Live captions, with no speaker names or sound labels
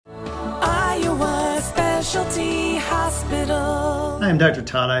I'm Dr.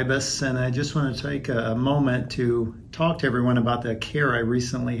 Todd Eibes, and I just want to take a moment to talk to everyone about the care I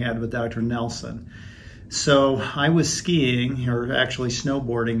recently had with Dr. Nelson. So I was skiing, or actually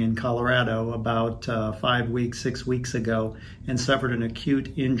snowboarding in Colorado about 6 weeks ago, and suffered an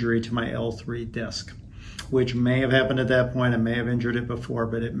acute injury to my L3 disc, which may have happened at that point. I may have injured it before,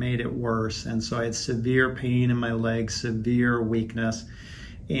 but it made it worse. And so I had severe pain in my legs, severe weakness,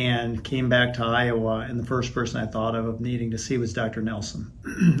 and came back to Iowa, and the first person I thought of needing to see was Dr. Nelson.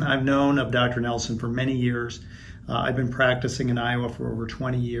 I've known of Dr. Nelson for many years. I've been practicing in Iowa for over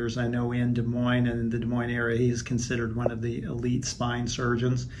 20 years. I know in Des Moines and in the Des Moines area, he is considered one of the elite spine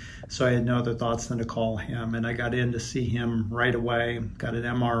surgeons. So I had no other thoughts than to call him. And I got in to see him right away, got an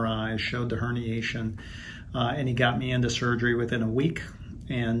MRI, showed the herniation, and he got me into surgery within a week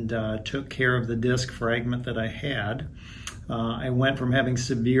and took care of the disc fragment that I had. I went from having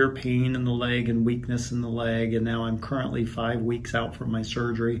severe pain in the leg and weakness in the leg, and now I'm currently 5 weeks out from my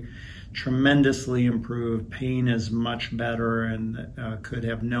surgery. Tremendously improved. Pain is much better and could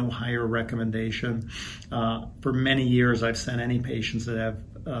have no higher recommendation. For many years, I've sent any patients that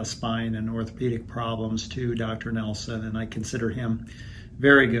have spine and orthopedic problems to Dr. Nelson, and I consider him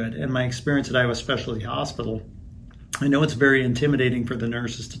very good. And my experience at Iowa Specialty Hospital, I know it's very intimidating for the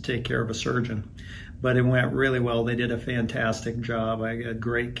nurses to take care of a surgeon, but it went really well. They did a fantastic job. I got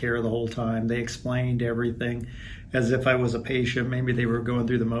great care the whole time. They explained everything as if I was a patient. Maybe they were going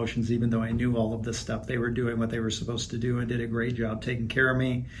through the motions, even though I knew all of this stuff. They were doing what they were supposed to do and did a great job taking care of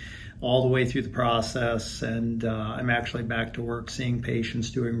me all the way through the process. And I'm actually back to work, seeing patients,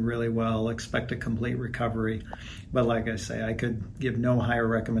 doing really well, expect a complete recovery. But like I say, I could give no higher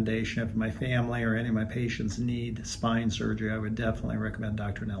recommendation. If my family or any of my patients need spine surgery, I would definitely recommend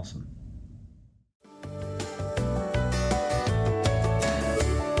Dr. Nelson.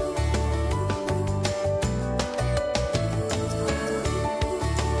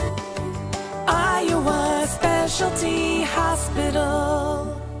 Iowa Specialty.